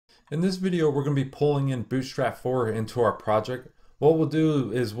In this video, we're going to be pulling in Bootstrap 4 into our project. What we'll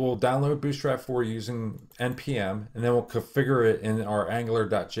do is we'll download Bootstrap 4 using npm, and then we'll configure it in our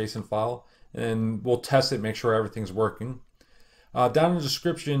angular.json file, and we'll test it, make sure everything's working. Down in the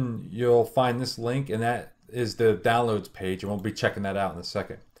description, you'll find this link, and that is the downloads page, and we'll be checking that out in a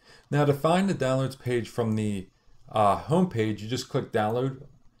second. Now, to find the downloads page from the home page, you just click download,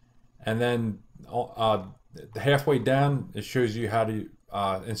 and then halfway down, it shows you how to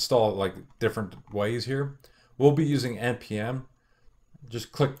install like different ways here. We'll be using npm.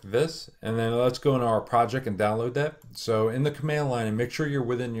 Just click this, and then let's go into our project and download that. So in the command line, and make sure you're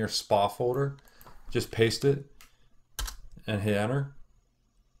within your spa folder, just paste it and hit enter.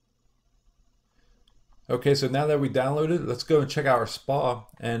 Okay, so now that we downloaded, let's go and check out our spa.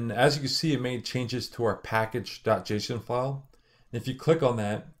 And as you can see, it made changes to our package.json file. If you click on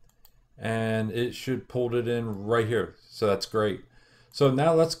that, and it should pull it in right here. So that's great. So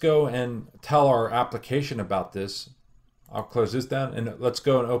now let's go and tell our application about this. I'll close this down, and let's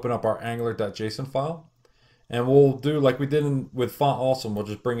go and open up our angular.json file. And we'll do like we did with Font Awesome. We'll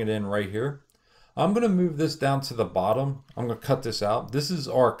just bring it in right here. I'm going to move this down to the bottom. I'm going to cut this out. This is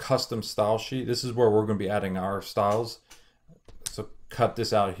our custom style sheet. This is where we're going to be adding our styles. So cut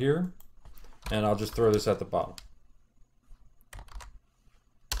this out here, and I'll just throw this at the bottom.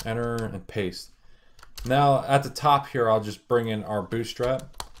 Enter and paste. Now at the top here, I'll just bring in our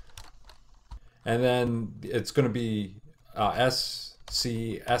Bootstrap, and then it's going to be scss,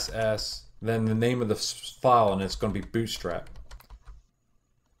 then the name of the file, and it's going to be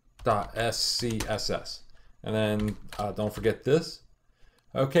bootstrap.scss, and then don't forget this.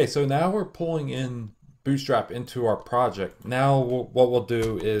 Okay, so now we're pulling in Bootstrap into our project. Now what we'll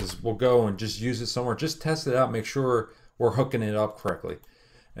do is we'll go and just use it somewhere, just test it out, make sure we're hooking it up correctly.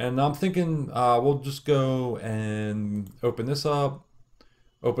 And I'm thinking we'll just go and open this up,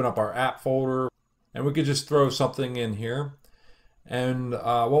 open up our app folder, and we could just throw something in here. And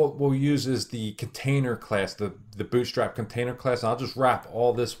what we'll use is the container class, the Bootstrap container class. And I'll just wrap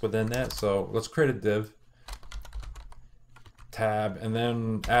all this within that. So let's create a div, tab, and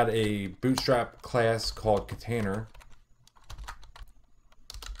then add a Bootstrap class called container,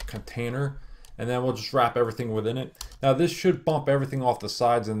 and then we'll just wrap everything within it. Now this should bump everything off the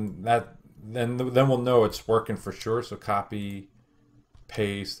sides, and then we'll know it's working for sure. So copy,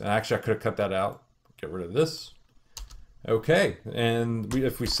 paste, and actually I could have cut that out. Get rid of this. Okay, and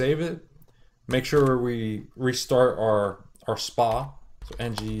if we save it, make sure we restart our spa. So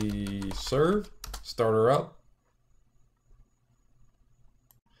ng serve, start her up,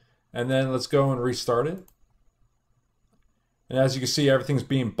 and then let's go and restart it. And as you can see, everything's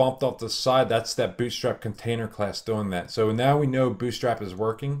being bumped off the side. That's that Bootstrap container class doing that. So now we know Bootstrap is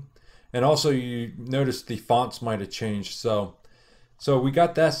working. And also you notice the fonts might have changed. So we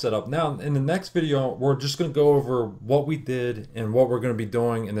got that set up. Now in the next video, we're just going to go over what we did and what we're going to be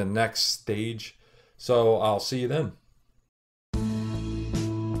doing in the next stage. So I'll see you then.